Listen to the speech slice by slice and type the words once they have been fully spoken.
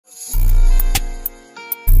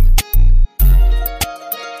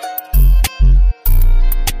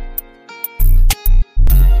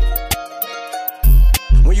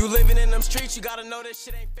Bitch, you gotta know this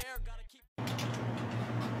shit ain't fair. Gotta keep.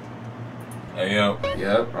 Hey, yo.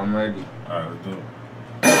 Yep, I'm ready. Alright, let's do it.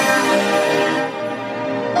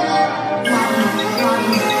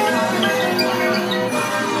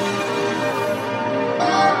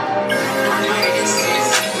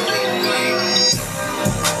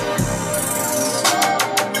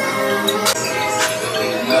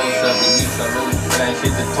 Ain't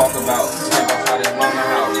shit to talk about. Step outside his mama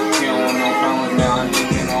house. He don't want no problems now. I'm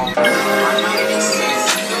thinking on.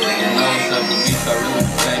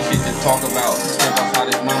 Ain't shit to talk about. Step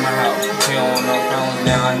outside his mama house. He don't want no problems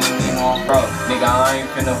now. I'm thinking on. Bro, nigga, I ain't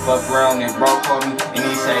finna fuck around. And bro called me and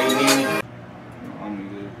he say he need me.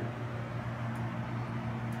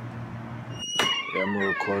 Yeah, I'm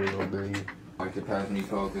recording on there. Like to pass me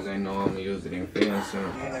call because they know I'm gonna use it in fan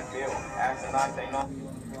soon.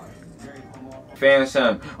 Fan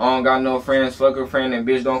son, I don't got no friends, fuck a friend, and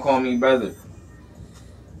bitch don't call me brother.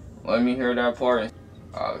 Let me hear that part.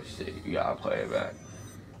 Oh shit, you gotta play it back.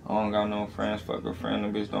 I don't got no friends, fuck a friend,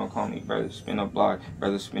 and bitch don't call me brother. Spin a block,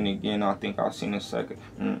 brother spin again, I think I seen a second.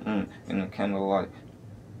 In the candlelight.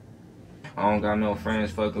 I don't got no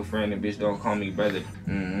friends, fuck a friend, and bitch don't call me brother.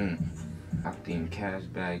 I think cash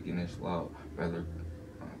bag in this low, brother.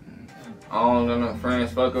 I don't got no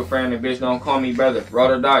friends, fuck a friend, and bitch don't call me brother. Roll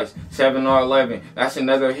the dice, 7 or 11. That's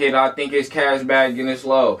another hit, I think it's cash bag in this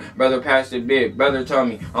low. Brother passed the bit, brother told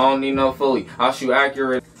me, I don't need no fully, I'll shoot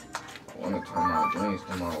accurate. I wanna turn my dreams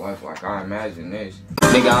to my life like I imagine this.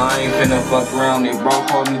 Nigga, I ain't finna fuck around, they bro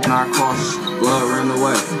called me, narcotics. Blood ran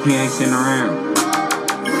away, he ain't sitting around.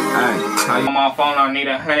 Hey, on my phone, I need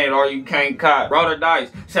 100 or you can't cut. Roll the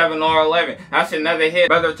dice, 7 or 11. That's another hit.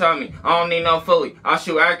 Brother told me, I don't need no fully. I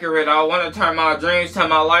shoot accurate. I want to turn my dreams to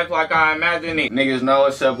my life like I imagine it. Niggas know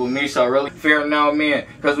it's up with me, so really fear no man.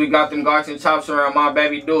 Cause we got them Glocks and chops around. My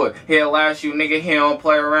baby do it. He'll last you, nigga. He don't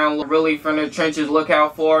play around. Really from the trenches, look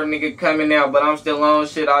out for a nigga coming out. But I'm still on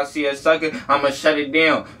shit. I see a sucker, I'ma shut it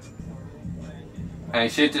down.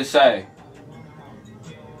 Ain't shit to say.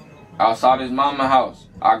 Outside his mama house.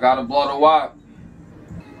 I gotta blow the wop.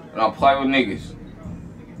 And I'll play with niggas.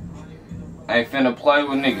 I ain't finna play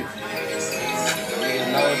with niggas. Niggas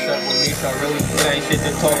know it's up with me, so really it ain't shit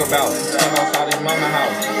to talk about. Came outside his mama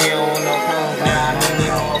house. He don't want no problems now. I don't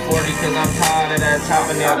need no 40 cause I'm tired of that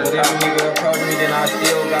chopping out. But if a nigga approach me, then I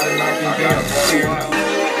still gotta knock him down.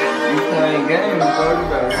 You playing games, bro. You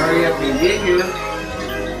better hurry up and get here.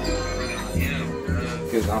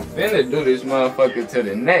 Cause I'm finna do this motherfucker to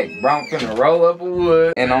the neck, bro. I'm finna roll up a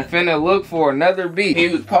wood, and I'm finna look for another beat. He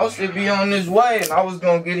was supposed to be on his way, and I was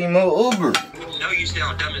gonna get him an Uber. No, you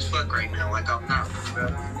sound dumb as fuck right now, like I'm not, bro.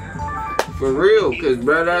 For real, cause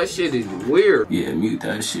bro, that shit is weird. Yeah, mute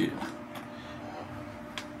that shit.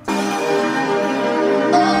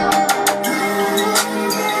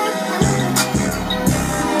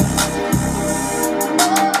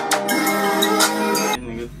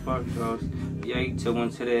 Nigga, fuck those. Yeah, you took one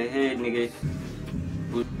to the head, nigga.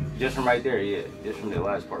 Just from right there, yeah. Just from the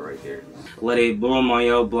last part right there. Let it boom on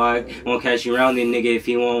your block. Won't catch you around it, nigga, if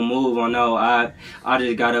he won't move. Oh no, I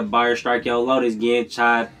just got a buyer strike your lotus getting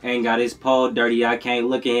chopped. Ain't got his pole dirty, I can't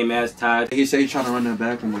look at him as tied. He say he trying to run that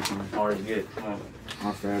back one more time. Already good, come on.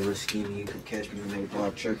 I'm forever skinny, you can catch me when they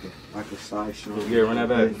block tripping. Like a sideshow. Yeah, run that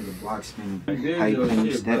back. The block spinning. How you claim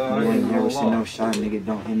you step, you ain't never seen no shot, nigga.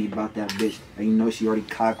 Don't hit me about that bitch. And you know she already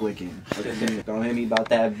cock licking. Don't hit me about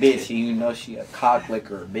that bitch, and you know she a cock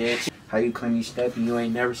licker, bitch. How you claim you stepping, you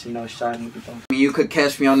ain't never seen no shot, nigga. You could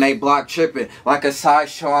catch me on they block tripping. Like a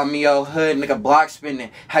sideshow on me, old hood, nigga, block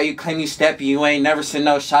spinning. How you claim you stepping, you ain't never seen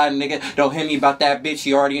no shot, nigga. Don't hit me about that bitch,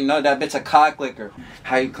 you already know that bitch a cock licker.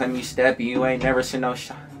 How you claim you stepping, you ain't never seen no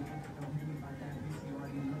shot.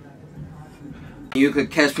 You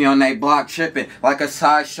could catch me on they block tripping. Like a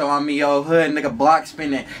sideshow on me, old hood, nigga, block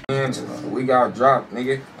spinning. We got dropped,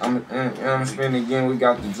 nigga. I'm spinning again. We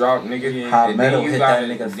got the drop, nigga. And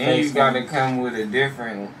then you gotta come with a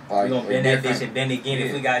different, like, We gon' bend that bitch and bend again.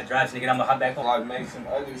 If we got drops, nigga, I'ma hop back on. Like, make some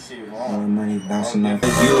other shit wrong. More money bouncing off.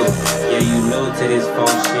 Yeah, you new to this phone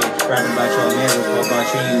shit. Rapping about your man, we spoke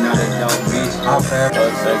about you, you not a dope bitch. I'm fair.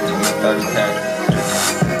 30 cash.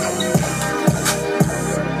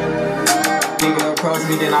 Nigga approach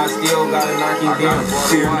me, then I still gotta knock him down.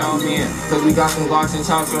 Fear no man, cause we got some Glocks and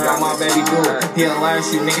chops around. My baby do it. He'll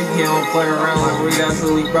last you, nigga. He don't play around like we that's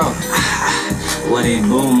really broke. Let it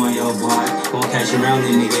boom on your block. Won't catch you around the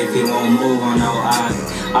nigga if he won't move on no eyes.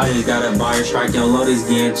 I just got a buyer strike, your lotus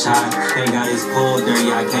getting chopped. Ain't got his pull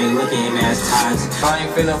dirty, I can't look at him as ties. I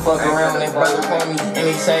ain't finna fuck around, that brother call me. And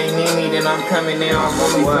he say he need me, then I'm coming now. I'm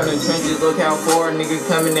only from the trenches, look out for a nigga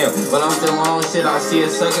coming out. But I'm still on shit, I see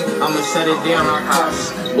it sucking, I'ma shut it down, I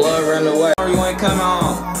crush. Blood run away. You ain't coming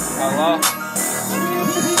on. Hello?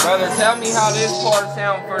 Brother, tell me how this part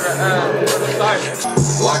sound for the cypher.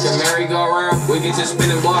 Like a merry-go-round, we get to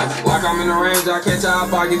spinning blocks. Like I'm in the range, I catch a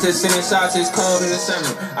hop, I get to sending shots. It's cold in the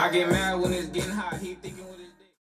summer. I get mad when it's getting hot. He thinking